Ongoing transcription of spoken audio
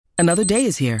Another day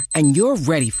is here, and you're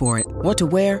ready for it. What to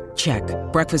wear? Check.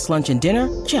 Breakfast, lunch, and dinner?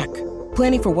 Check.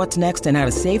 Planning for what's next and how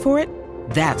to save for it?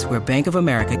 That's where Bank of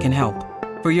America can help.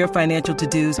 For your financial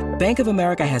to-dos, Bank of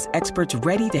America has experts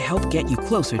ready to help get you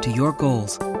closer to your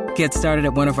goals. Get started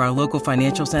at one of our local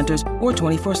financial centers or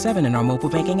 24/7 in our mobile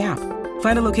banking app.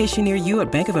 Find a location near you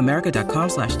at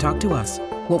bankofamerica.com/talktous.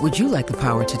 What would you like the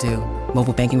power to do?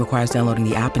 Mobile banking requires downloading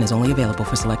the app and is only available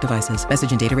for select devices.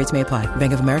 Message and data rates may apply.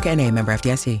 Bank of America N.A., member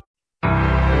FDIC.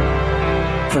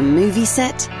 From movie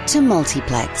set to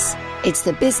multiplex, it's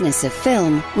the business of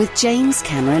film with James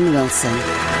Cameron Wilson.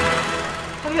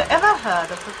 Have you ever heard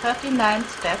of the 39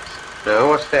 steps? No,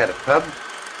 what's that, a pub?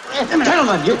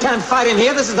 Gentlemen, you can't fight in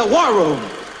here. This is the war room.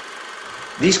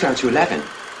 These count to 11.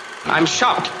 I'm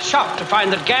shocked to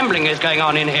find that gambling is going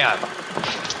on in here.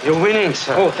 You're winning,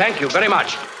 sir. Oh, thank you very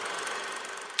much.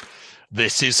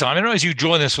 This is Simon Rose. You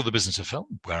join us for the Business of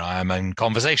Film, where I am in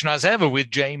conversation as ever with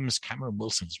James Cameron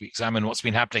Wilson as we examine what's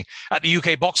been happening at the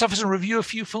UK box office and review a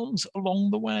few films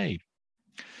along the way.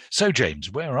 So,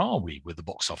 James, where are we with the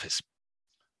box office?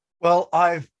 Well,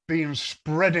 I've been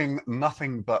spreading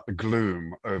nothing but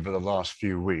gloom over the last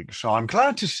few weeks. So I'm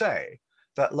glad to say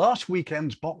that last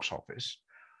weekend's box office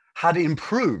had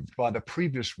improved by the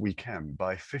previous weekend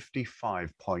by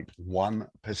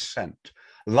 55.1%,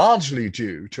 largely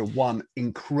due to one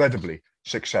incredibly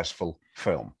successful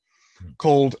film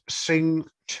called Sing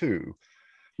 2,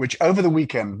 which over the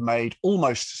weekend made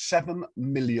almost 7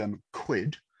 million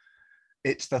quid.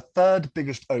 It's the third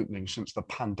biggest opening since the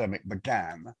pandemic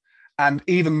began, and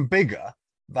even bigger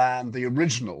than the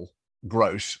original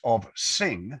gross of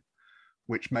Sing,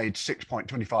 which made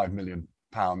 £6.25 million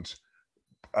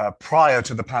prior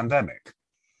to the pandemic.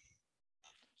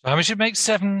 How much it make?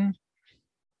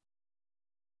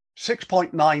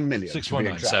 6.9 million.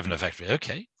 6.97 effectively.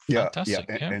 Okay. Fantastic.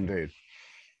 Yeah, indeed.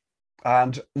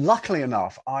 And luckily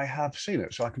enough, I have seen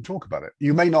it, so I can talk about it.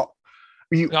 You may not.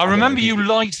 I remember you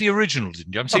liked the original,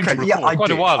 didn't you? I'm seeming to recall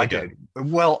quite a while ago.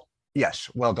 Well,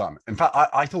 yes, well done. In fact,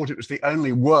 I thought it was the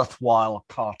only worthwhile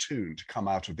cartoon to come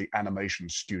out of the animation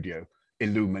studio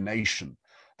Illumination,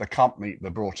 the company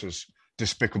that brought us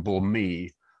Despicable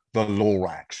Me, The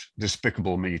Lorax,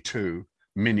 Despicable Me 2,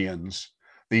 Minions,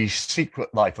 The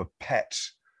Secret Life of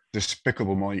Pets,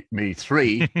 Despicable Me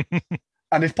 3,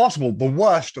 and if possible, the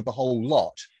worst of the whole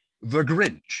lot, The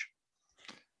Grinch.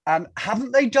 And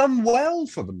haven't they done well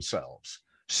for themselves?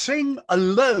 Sing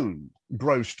alone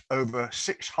grossed over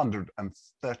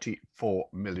 $634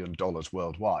 million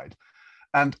worldwide.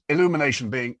 And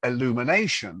Illumination being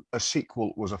Illumination, a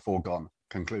sequel was a foregone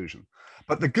conclusion.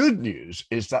 But the good news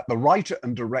is that the writer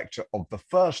and director of the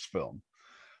first film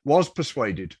was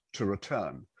persuaded to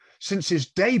return. Since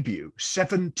his debut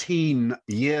 17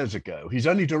 years ago, he's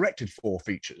only directed 4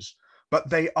 features, but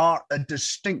they are a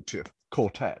distinctive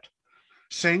quartet.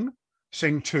 Sing,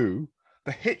 Sing 2,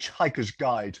 The Hitchhiker's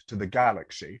Guide to the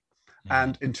Galaxy,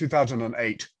 and in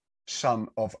 2008, Son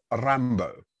of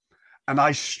Rambo. And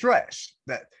I stress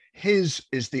that his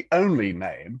is the only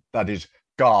name, that is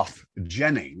Garth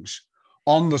Jennings,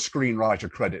 on the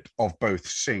screenwriter credit of both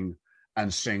Sing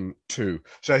and Sing 2.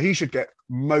 So he should get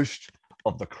most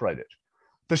of the credit.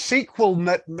 The sequel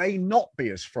may not be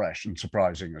as fresh and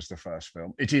surprising as the first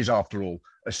film. It is, after all,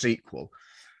 a sequel,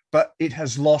 but it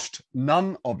has lost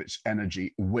none of its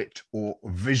energy, wit, or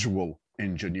visual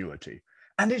ingenuity.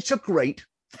 And it's a great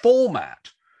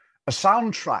format, a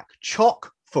soundtrack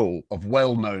chock full of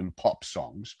well-known pop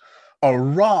songs, a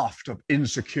raft of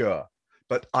insecure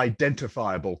but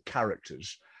identifiable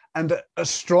characters, and a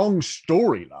strong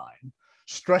storyline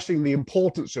stressing the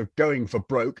importance of going for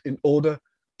broke in order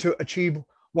to achieve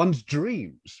one's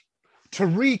dreams. To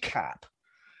recap,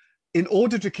 in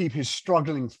order to keep his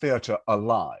struggling theatre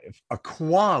alive, a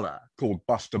koala called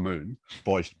Buster Moon,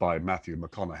 voiced by Matthew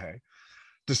McConaughey,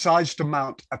 decides to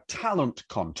mount a talent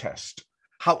contest.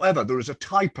 However, there is a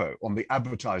typo on the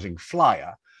advertising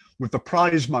flyer, with the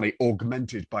prize money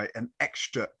augmented by an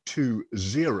extra 2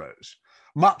 zeros.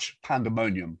 Much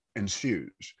pandemonium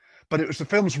ensues. But it was the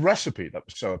film's recipe that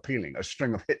was so appealing, a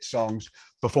string of hit songs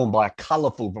performed by a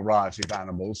colourful variety of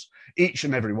animals, each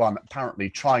and every one apparently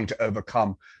trying to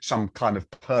overcome some kind of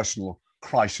personal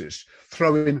crisis.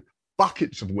 Throw in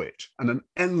buckets of wit and an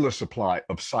endless supply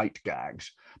of sight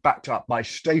gags, backed up by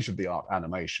state-of-the-art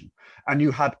animation, and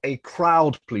you had a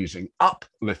crowd-pleasing,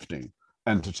 uplifting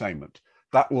entertainment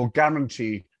that will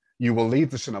guarantee you will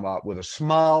leave the cinema with a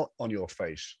smile on your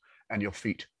face and your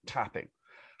feet tapping.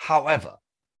 However,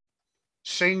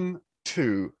 Sing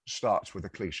 2 starts with a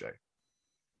cliche.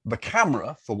 The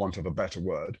camera, for want of a better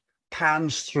word,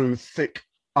 pans through thick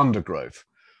undergrowth,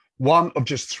 One of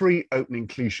just 3 opening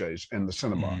cliches in the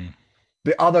cinema.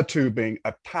 The other 2 being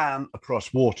a pan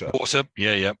across water. Water,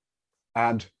 yeah.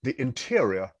 And the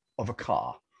interior of a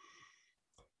car.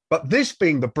 But this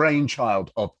being the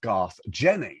brainchild of Garth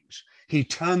Jennings, he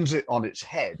turns it on its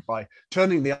head by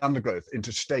turning the undergrowth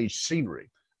into stage scenery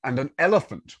and an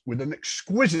elephant with an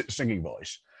exquisite singing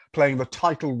voice playing the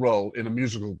title role in a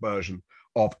musical version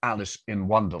of Alice in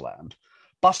Wonderland.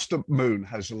 Buster Moon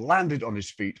has landed on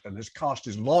his feet and has cast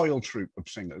his loyal troupe of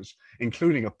singers,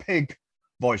 including a pig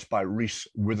voiced by Reese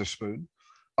Witherspoon,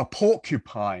 a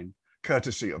porcupine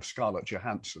courtesy of Scarlett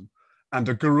Johansson, and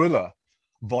a gorilla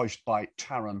voiced by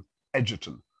Taron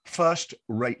Egerton.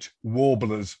 First-rate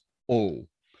warblers all,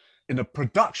 in a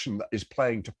production that is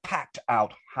playing to packed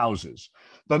out houses.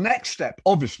 The next step,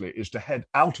 obviously, is to head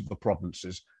out of the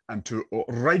provinces and to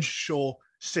Redshaw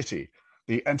City,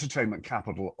 the entertainment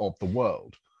capital of the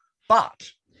world. But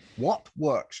what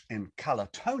works in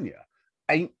Calatonia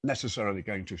ain't necessarily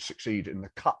going to succeed in the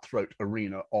cutthroat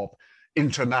arena of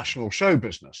international show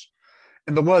business.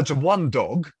 In the words of one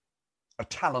dog, a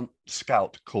talent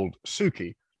scout called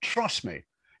Suki, trust me,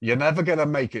 you're never going to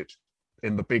make it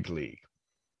in the big league.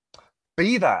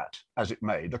 Be that as it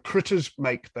may, the critters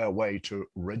make their way to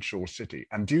Redshaw City,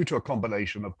 and due to a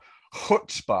combination of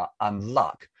chutzpah and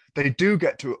luck, they do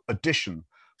get to audition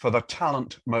for the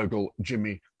talent mogul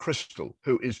Jimmy Crystal,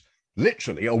 who is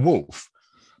literally a wolf.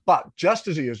 But just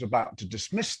as he is about to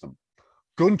dismiss them,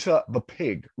 Gunter the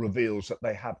Pig reveals that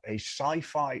they have a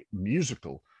sci-fi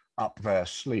musical up their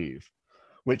sleeve,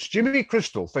 which Jimmy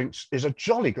Crystal thinks is a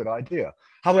jolly good idea.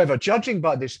 However, judging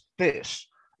by this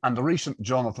and the recent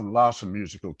Jonathan Larson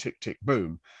musical Tick, Tick,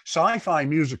 Boom, sci-fi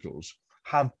musicals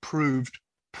have proved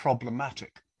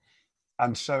problematic.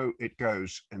 And so it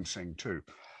goes in Sing 2.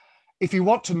 If you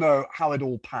want to know how it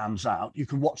all pans out, you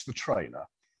can watch the trailer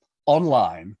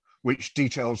online, which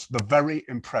details the very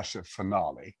impressive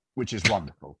finale, which is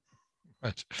wonderful.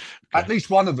 Right. Okay. At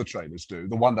least one of the trailers do,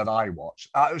 the one that I watched.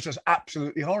 I was just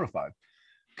absolutely horrified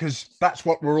because that's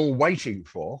what we're all waiting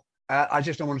for. I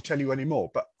just don't want to tell you any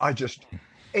more, but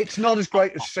it's not as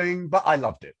great as Sing, but I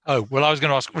loved it. Oh, well, I was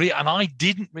going to ask, and I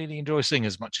didn't really enjoy Sing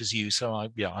as much as you, so I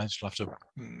just have to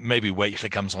maybe wait till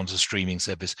it comes onto streaming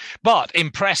service. But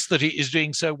impressed that it is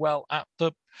doing so well at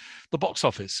the box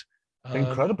office.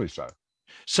 Incredibly so.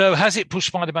 So has it pushed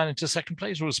Spider-Man into second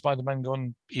place, or has Spider-Man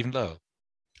gone even lower?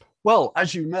 Well,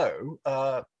 as you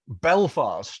know,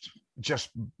 Belfast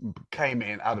just came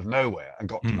in out of nowhere and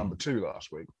got to number 2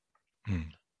 last week.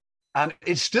 And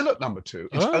it's still at number 2.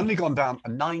 It's only gone down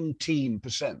 19%.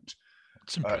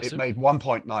 That's impressive. It made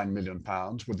 £1.9 million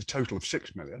with a total of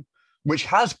 6 million, which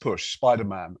has pushed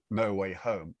Spider-Man No Way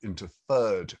Home into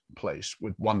third place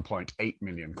with 1.8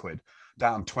 million quid,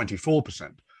 down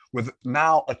 24%, with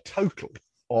now a total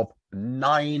of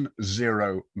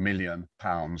 £90 million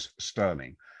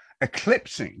sterling,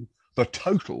 eclipsing the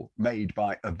total made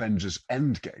by Avengers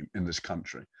Endgame in this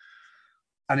country.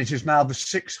 And it is now the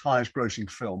 6th highest grossing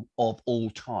film of all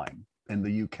time in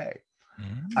the UK.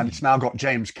 And it's now got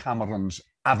James Cameron's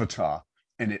Avatar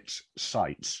in its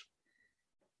sights.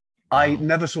 I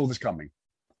never saw this coming,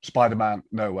 Spider-Man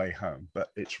No Way Home,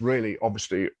 but it's really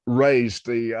obviously raised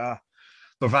the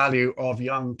value of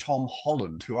young Tom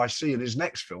Holland, who I see in his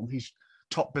next film. He's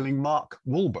top billing Mark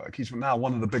Wahlberg. He's now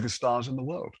one of the biggest stars in the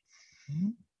world.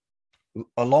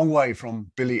 A long way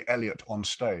from Billy Elliot on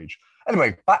stage.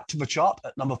 Anyway, back to the chart.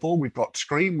 At number 4, we've got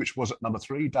Scream, which was at number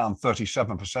 3, down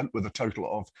 37% with a total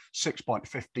of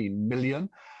 6.15 million.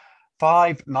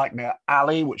 5, Nightmare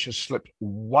Alley, which has slipped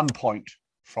 1 point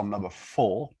from number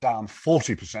 4, down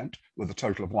 40% with a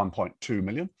total of 1.2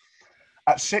 million.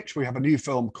 At 6, we have a new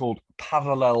film called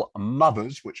Parallel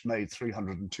Mothers, which made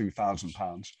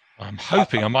 £302,000. I'm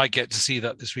hoping I might get to see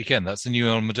that this weekend. That's the new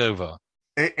Almodovar.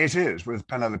 It is, with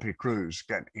Penelope Cruz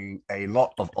getting a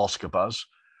lot of Oscar buzz.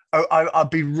 Oh, I'd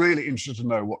be really interested to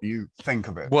know what you think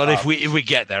of it. Well, if we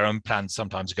get there, and plans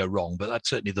sometimes go wrong, but that's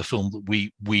certainly the film that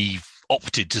we've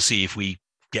opted to see if we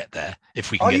get there.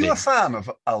 If we can. Are you a fan of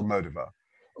Almodovar?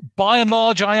 By and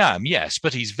large, I am. Yes,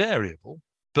 but he's variable,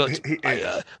 but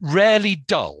rarely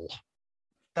dull.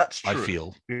 That's true. I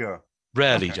feel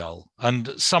rarely dull,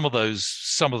 and some of his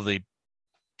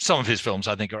films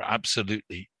I think are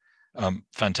absolutely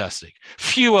fantastic.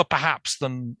 Fewer perhaps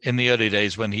than in the early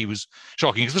days when he was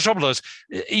shocking, because the trouble is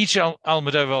each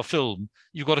Almodovar film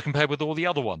you've got to compare with all the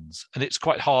other ones, and it's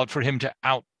quite hard for him to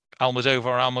out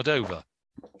Almodovar,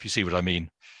 if you see what I mean.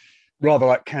 Rather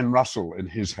like Ken Russell in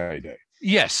his heyday.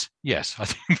 Yes, I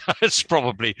think that's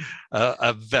probably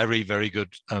a very, very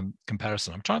good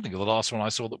comparison. I'm trying to think of the last one I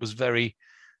saw that was very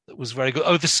good.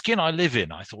 Oh, The Skin I Live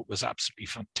In, I thought was absolutely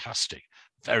fantastic.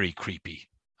 very creepy.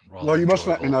 Well, you must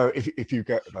let me know if you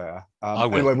get there. I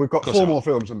will. Anyway, we've got four more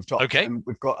films on the top. Okay. And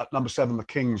we've got at number 7, The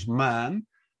King's Man,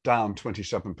 down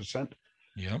 27%.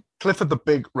 Yeah. Clifford the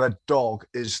Big Red Dog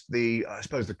is I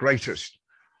suppose, the greatest.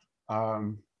 I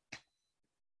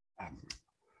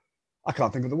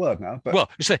can't think of the word now. But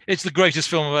it's the greatest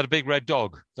film about a big red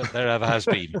dog that there ever has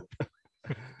been.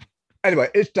 Anyway,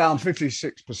 it's down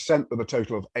 56% with a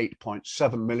total of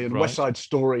 8.7 million. Right. West Side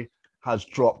Story has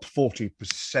dropped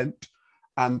 40%.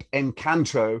 And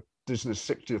Encanto, Disney's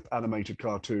 60th animated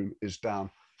cartoon, is down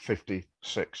 56%.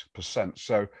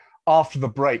 So after the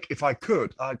break, if I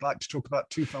could, I'd like to talk about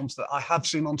two films that I have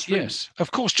seen on screen. Yes,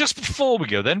 of course. Just before we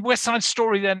go then, West Side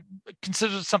Story then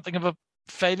considered something of a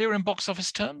failure in box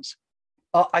office terms?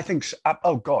 I think so.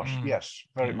 Oh, gosh, yes,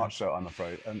 very much so, I'm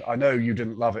afraid. And I know you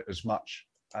didn't love it as much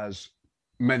as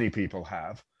many people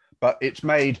have, but it's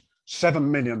made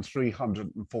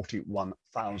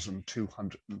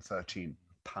 £7,341,213,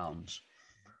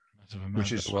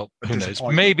 which is who knows?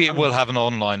 Maybe it will have an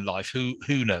online life.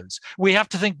 Who knows? We have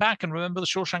to think back and remember The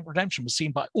Shawshank Redemption was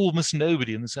seen by almost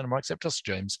nobody in the cinema except us,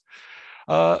 James.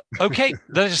 Okay,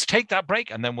 let's just take that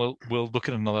break and then we'll look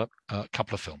at another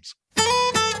couple of films.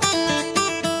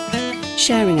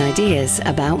 Sharing ideas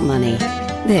about money.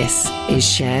 This is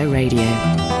Share Radio.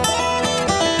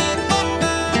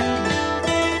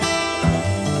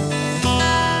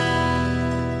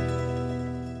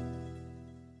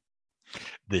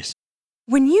 This.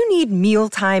 When you need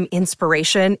mealtime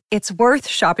inspiration, it's worth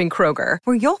shopping Kroger,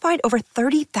 where you'll find over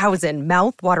 30,000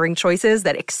 mouth-watering choices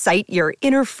that excite your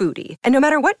inner foodie. And no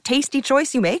matter what tasty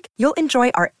choice you make, you'll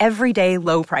enjoy our everyday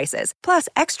low prices, plus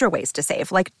extra ways to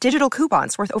save, like digital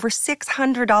coupons worth over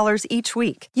 $600 each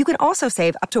week. You can also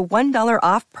save up to $1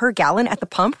 off per gallon at the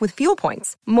pump with fuel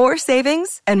points. More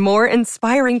savings and more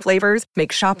inspiring flavors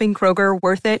make shopping Kroger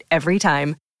worth it every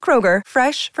time. Kroger,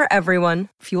 fresh for everyone.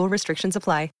 Fuel restrictions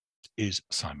apply. Is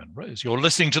Simon Rose. You're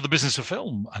listening to The Business of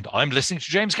Film, and I'm listening to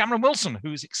James Cameron Wilson,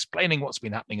 who's explaining what's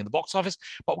been happening in the box office.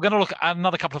 But we're going to look at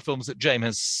another couple of films that James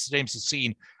has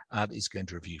seen and is going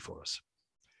to review for us.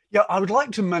 Yeah, I would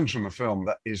like to mention a film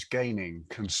that is gaining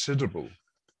considerable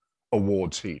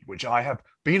awards heat, which I have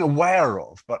been aware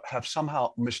of, but have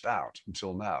somehow missed out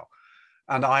until now.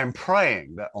 And I am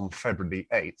praying that on February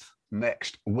the 8th,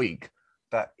 next week,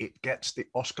 that it gets the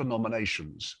Oscar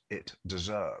nominations it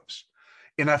deserves.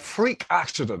 In a freak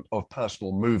accident of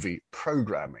personal movie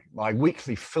programming, my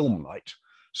weekly film night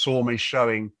saw me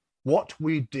showing What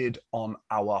We Did on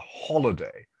Our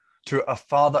Holiday to a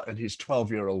father and his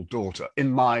 12-year-old daughter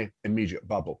in my immediate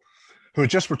bubble, who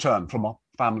had just returned from a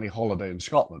family holiday in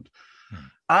Scotland.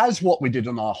 As What We Did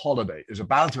on Our Holiday is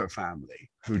about a family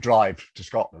who drive to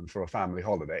Scotland for a family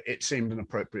holiday, it seemed an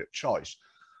appropriate choice.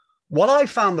 What I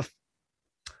found the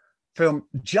film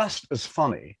just as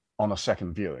funny on a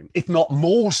second viewing, if not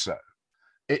more so,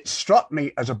 it struck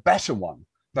me as a better one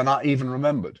than I even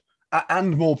remembered,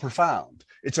 and more profound.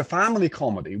 It's a family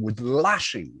comedy with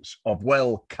lashings of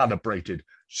well-calibrated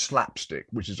slapstick,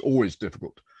 which is always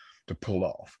difficult to pull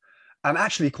off, and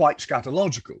actually quite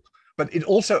scatological. But it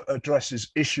also addresses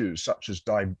issues such as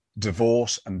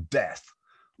divorce and death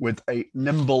with a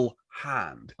nimble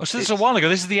hand. Oh, so this is a while ago.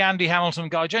 This is the Andy Hamilton,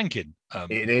 Guy Jenkin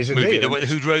it is movie, indeed.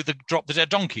 Who wrote the Drop the Dead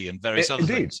Donkey and various other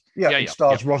things. Yeah, it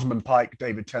stars Rosamund Pike,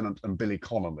 David Tennant, and Billy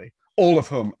Connolly, all of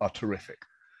whom are terrific.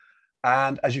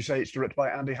 And as you say, it's directed by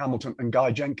Andy Hamilton and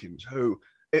Guy Jenkins, who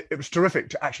it was terrific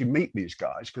to actually meet these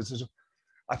guys, because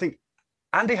I think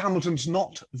Andy Hamilton's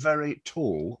not very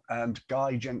tall and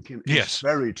Guy Jenkins is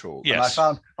very tall. Yes. And I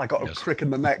found I got a crick in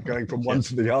the neck going from one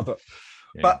to the other.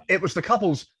 Yeah. But it was the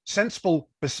couple's sensible,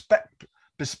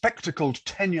 bespectacled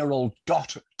 10-year-old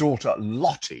daughter,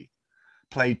 Lottie,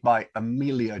 played by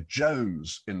Amelia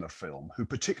Jones in the film, who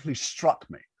particularly struck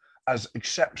me as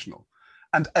exceptional.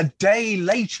 And a day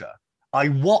later, I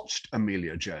watched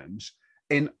Amelia Jones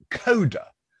in Coda,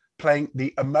 playing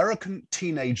the American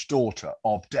teenage daughter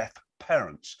of deaf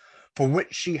parents, for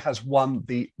which she has won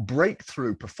the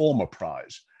Breakthrough Performer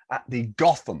Prize at the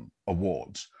Gotham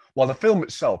Awards, while the film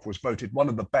itself was voted one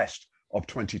of the best of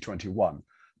 2021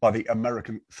 by the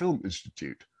American Film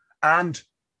Institute, and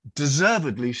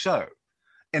deservedly so.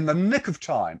 In the nick of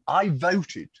time, I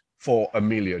voted for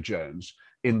Amelia Jones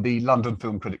in the London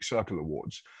Film Critics Circle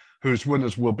Awards, whose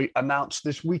winners will be announced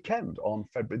this weekend on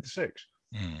February the 6th.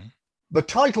 Mm. The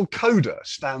title Coda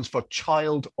stands for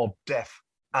Child of Deaf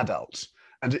Adults,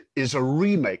 and it is a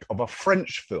remake of a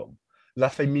French film, La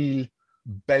Famille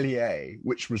Bélier,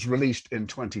 which was released in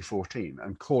 2014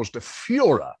 and caused a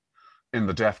furor in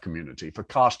the deaf community for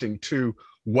casting two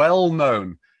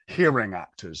well-known hearing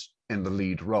actors in the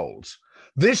lead roles.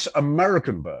 This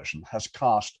American version has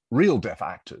cast real deaf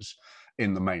actors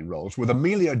in the main roles, with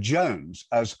Emilia Jones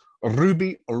as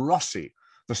Ruby Rossi,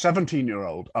 the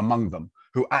 17-year-old among them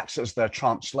who acts as their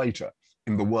translator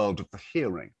in the world of the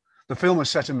hearing. The film is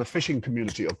set in the fishing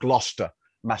community of Gloucester,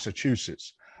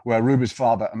 Massachusetts, where Ruby's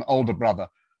father and older brother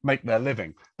make their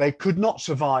living. They could not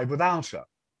survive without her.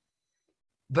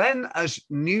 Then, as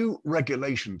new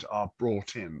regulations are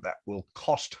brought in that will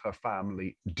cost her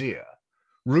family dear,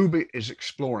 Ruby is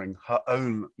exploring her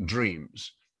own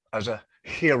dreams as a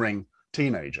hearing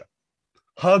teenager.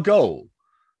 Her goal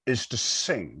is to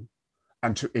sing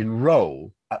and to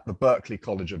enroll at the Berklee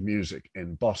College of Music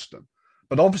in Boston,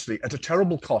 but obviously at a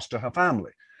terrible cost to her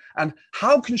family. And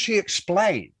how can she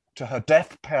explain to her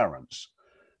deaf parents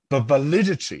the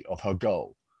validity of her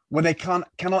goal when they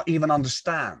cannot even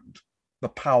understand the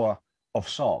power of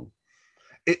song?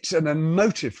 It's an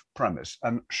emotive premise,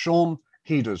 and Sean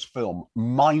Heder film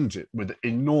mines it with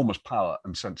enormous power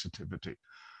and sensitivity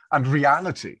and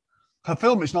reality. Her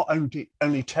film is not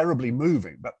only terribly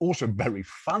moving, but also very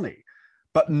funny,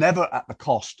 but never at the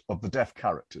cost of the deaf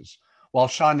characters, while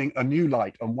shining a new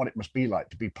light on what it must be like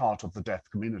to be part of the deaf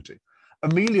community.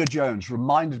 Emilia Jones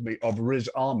reminded me of Riz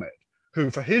Ahmed,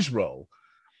 who for his role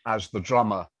as the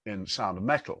drummer in Sound of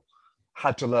Metal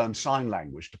had to learn sign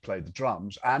language to play the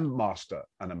drums and master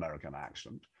an American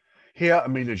accent. Here,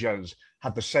 Emilia Jones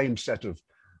had the same set of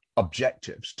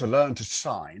objectives: to learn to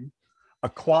sign,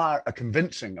 acquire a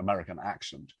convincing American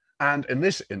accent, and in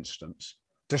this instance,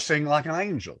 to sing like an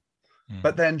angel.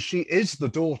 But then she is the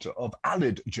daughter of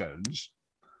Aled Jones,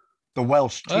 the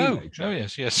Welsh teenager. Oh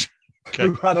yes. Okay.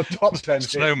 Who had a top 10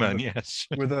 Snowman, hit yes.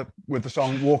 with the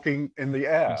song Walking in the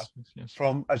Air yes.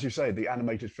 from, as you say, the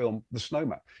animated film The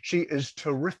Snowman. She is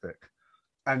terrific,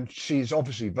 and she's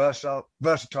obviously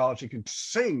versatile. She can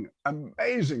sing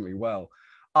amazingly well.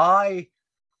 I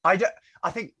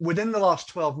think within the last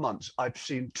 12 months, I've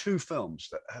seen 2 films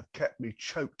that have kept me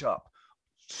choked up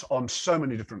on so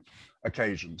many different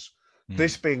occasions.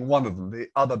 This being one of them, the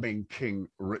other being King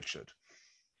Richard.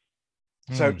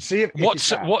 So see if what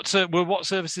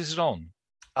service is it on?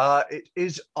 It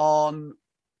is on.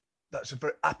 That's a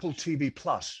very Apple TV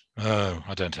Plus. Oh,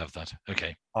 I don't have that.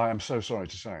 Okay. I am so sorry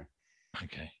to say.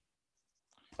 Okay.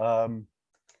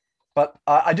 But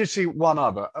I did see one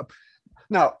other.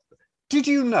 Now, did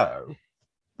you know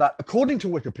that according to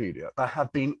Wikipedia, there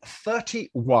have been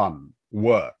 31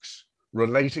 works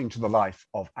relating to the life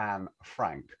of Anne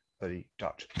Frank, the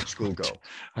Dutch schoolgirl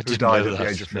who died at the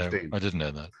age of 15? No, I didn't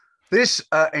know that. This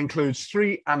includes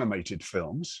 3 animated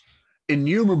films,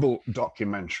 innumerable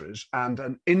documentaries, and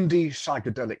an indie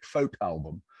psychedelic folk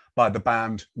album by the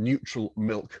band Neutral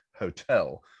Milk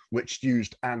Hotel, which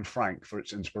used Anne Frank for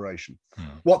its inspiration.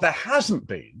 What there hasn't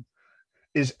been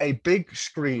is a big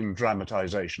screen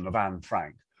dramatization of Anne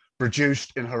Frank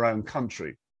produced in her own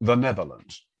country, the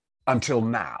Netherlands, until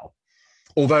now.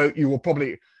 Although you will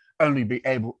probably only be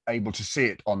able to see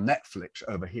it on Netflix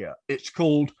over here. It's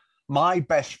called My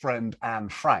Best Friend Anne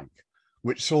Frank,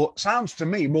 which sounds to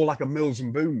me more like a Mills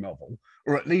and Boon novel,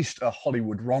 or at least a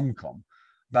Hollywood rom-com,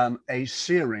 than a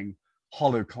searing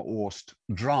Holocaust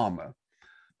drama.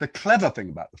 The clever thing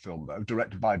about the film, though,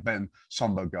 directed by Ben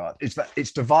Sombogard, is that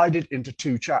it's divided into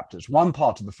 2 chapters. One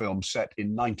part of the film set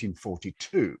in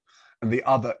 1942 and the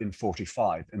other in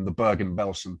 1945 in the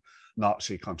Bergen-Belsen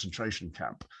Nazi concentration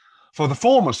camp. For the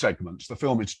former segments, the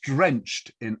film is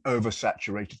drenched in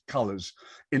oversaturated colours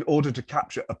in order to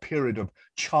capture a period of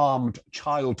charmed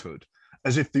childhood,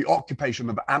 as if the occupation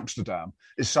of Amsterdam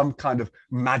is some kind of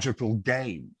magical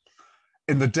game.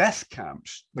 In the death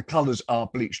camps, the colours are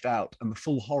bleached out, and the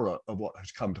full horror of what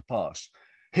has come to pass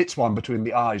hits one between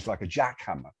the eyes like a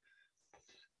jackhammer.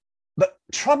 The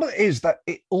trouble is that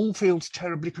it all feels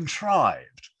terribly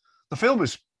contrived. The film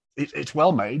it's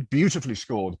well made, beautifully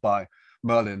scored by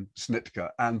Merlin Snitker,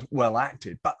 and well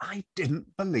acted, but I didn't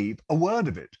believe a word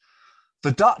of it.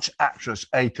 The Dutch actress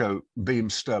Aiko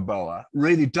Beemsterboer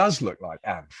really does look like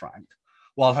Anne Frank,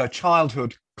 while her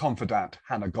childhood confidant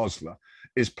Hannah Goslar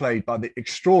is played by the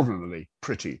extraordinarily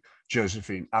pretty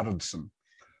Josephine Aronson,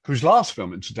 whose last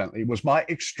film, incidentally, was My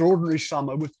Extraordinary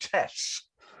Summer with Tess,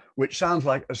 which sounds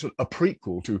like a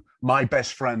prequel to My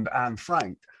Best Friend Anne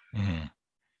Frank.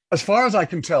 As far as I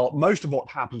can tell, most of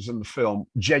what happens in the film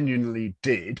genuinely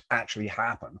did actually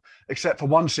happen, except for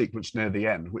one sequence near the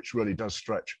end, which really does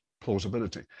stretch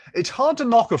plausibility. It's hard to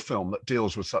knock a film that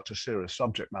deals with such a serious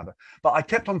subject matter, but I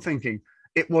kept on thinking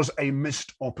it was a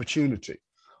missed opportunity.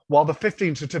 While the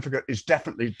 15 certificate is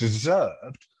definitely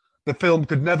deserved, the film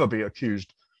could never be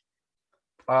accused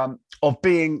of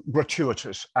being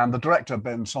gratuitous, and the director,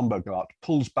 Ben Sonbergart,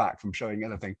 pulls back from showing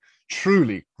anything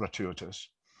truly gratuitous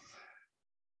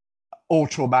or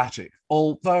traumatic,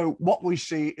 although what we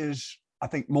see is, I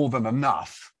think, more than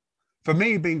enough. For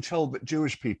me, being told that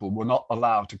Jewish people were not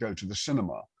allowed to go to the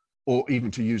cinema or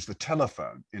even to use the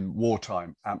telephone in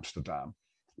wartime Amsterdam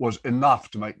was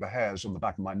enough to make the hairs on the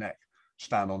back of my neck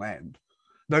stand on end.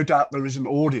 No doubt there is an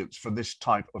audience for this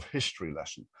type of history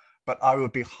lesson, but I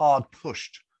would be hard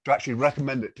pushed to actually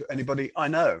recommend it to anybody I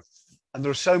know. And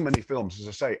there are so many films, as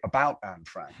I say, about Anne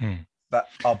Frank that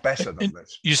are better than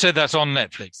this. You said that's on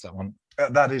Netflix, that one?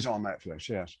 That is on Netflix,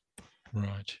 yes.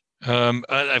 Right.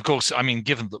 Of course, I mean,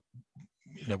 given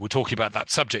that we're talking about that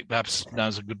subject, perhaps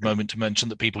now's a good moment to mention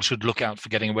that people should look out for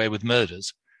Getting Away with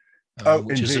Murders,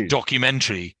 which indeed. is a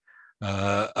documentary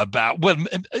about, well,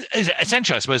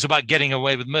 essentially, I suppose, about getting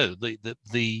away with murder.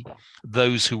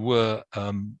 Those who were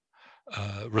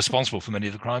responsible for many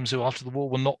of the crimes who, after the war,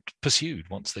 were not pursued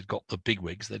once they'd got the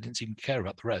bigwigs. They didn't seem to care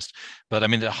about the rest. But I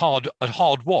mean, a hard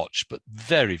watch, but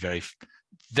very, very,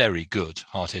 very good,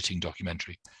 hard-hitting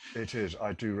documentary. It is.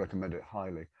 I do recommend it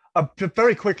highly.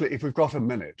 Very quickly, if we've got a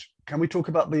minute, can we talk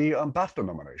about the BAFTA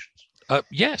nominations?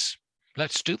 Yes,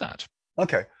 let's do that.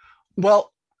 Okay.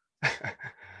 Well,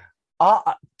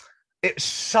 it's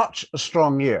such a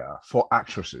strong year for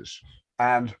actresses,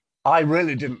 and I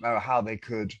really didn't know how they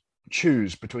could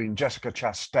choose between Jessica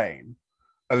Chastain,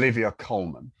 Olivia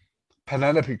Colman,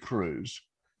 Penelope Cruz,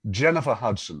 Jennifer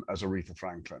Hudson as Aretha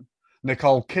Franklin,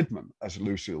 Nicole Kidman as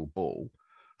Lucille Ball,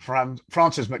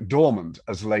 Frances McDormand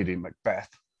as Lady Macbeth,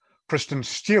 Kristen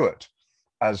Stewart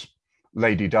as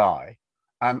Lady Di,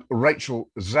 and Rachel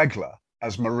Zegler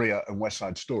as Maria in West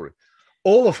Side Story,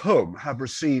 all of whom have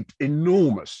received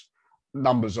enormous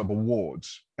numbers of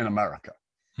awards in America.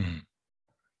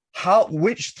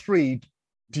 Which three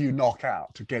do you knock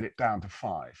out to get it down to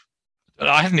 5?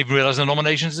 I hadn't even realised the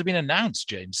nominations had been announced,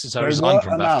 James, since I resigned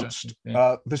from announced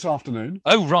BAFTA. This afternoon.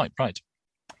 Oh, right.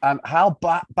 And how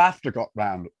BAFTA got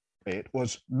round it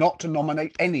was not to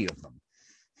nominate any of them.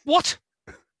 What?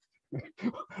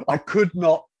 I could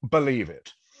not believe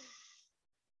it.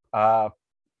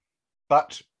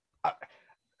 But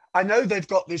I know they've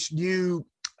got this new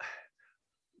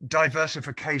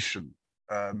diversification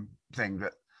thing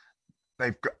that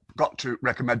they've got to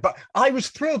recommend. But I was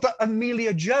thrilled that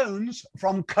Amelia Jones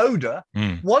from Coda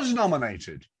was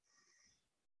nominated,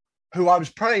 who I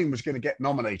was praying was going to get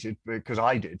nominated because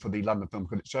I did for the London Film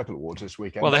Critics Circle Awards this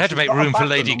weekend. Well, they had to make room for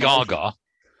Lady Gaga.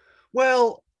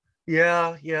 Well,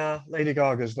 yeah, Lady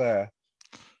Gaga's there.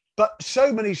 But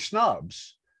so many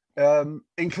snubs,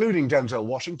 including Denzel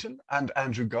Washington and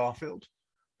Andrew Garfield,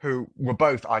 who were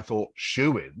both, I thought,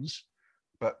 shoo-ins.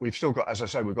 But we've still got, as I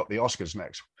say, we've got the Oscars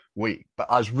next week. But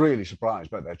I was really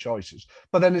surprised by their choices.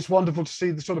 But then it's wonderful to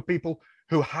see the sort of people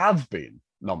who have been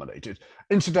nominated.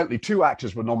 Incidentally, 2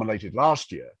 actors were nominated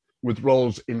last year with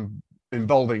roles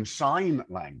involving sign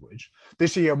language.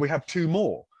 This year we have 2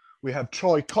 more. We have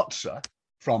Troy Kotsur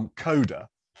from Coda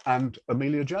and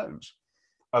Amelia Jones.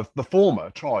 Of the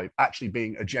former, Troy actually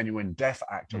being a genuine deaf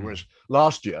actor, whereas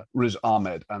last year Riz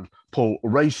Ahmed and Paul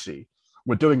Raci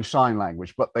were doing sign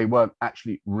language, but they weren't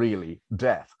actually really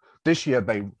deaf. This year,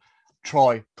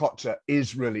 Troy Kotsur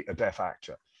is really a deaf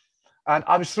actor. And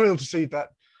I was thrilled to see that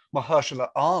Mahershala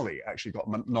Ali actually got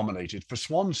nominated for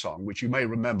Swan Song, which you may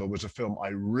remember was a film I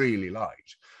really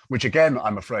liked, which again,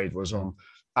 I'm afraid, was on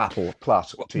Apple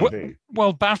Plus TV.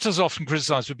 Well, BAFTA's often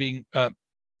criticised for being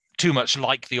too much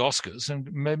like the Oscars,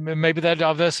 and maybe they're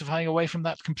diversifying away from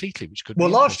that completely, which could. Well,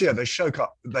 last year they shook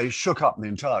up the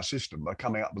entire system by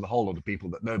coming up with a whole lot of people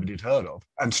that nobody had heard of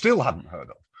and still hadn't heard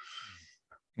of,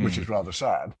 which is rather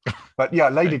sad. But yeah,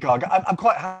 Lady Gaga. I'm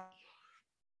quite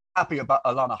happy about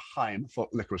Alana Haim for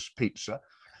Licorice Pizza,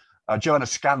 Joanna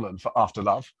Scanlon for After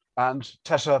Love, and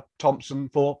Tessa Thompson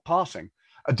for Passing.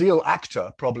 A deal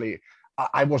actor, probably.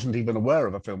 I wasn't even aware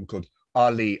of a film called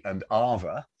Ali and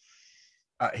Ava.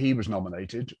 He was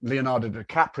nominated. Leonardo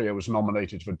DiCaprio was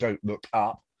nominated for Don't Look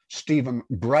Up. Stephen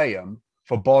Graham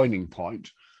for Boiling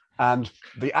Point. And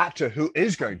the actor who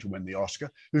is going to win the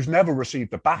Oscar, who's never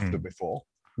received a BAFTA before,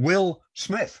 Will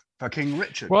Smith for King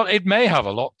Richard. Well, it may have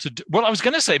a lot to do. Well, I was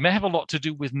going to say it may have a lot to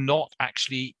do with not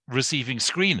actually receiving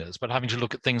screeners, but having to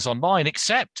look at things online,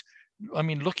 except, I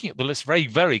mean, looking at the list very,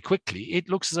 very quickly, it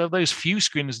looks as though those few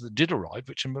screeners that did arrive,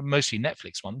 which are mostly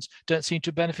Netflix ones, don't seem to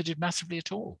have benefited massively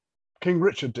at all. King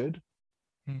Richard did.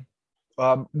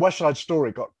 West Side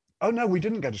Story got... Oh, no, we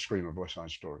didn't get a screener of West Side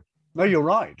Story. No, you're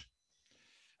right.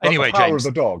 But Anyway, The Power James,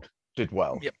 of the Dog did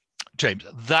well. Yep. James,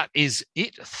 that is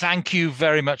it. Thank you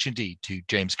very much indeed to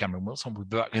James Cameron Wilson. We'll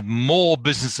be back with more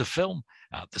Business of Film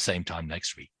at the same time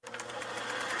next week.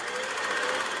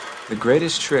 The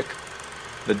greatest trick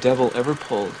the devil ever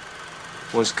pulled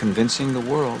was convincing the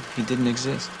world he didn't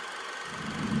exist.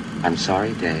 I'm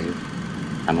sorry, Dave.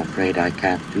 I'm afraid I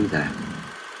can't do that.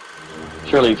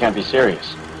 Surely you can't be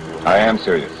serious. I am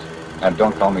serious. And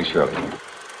don't call me Shirley.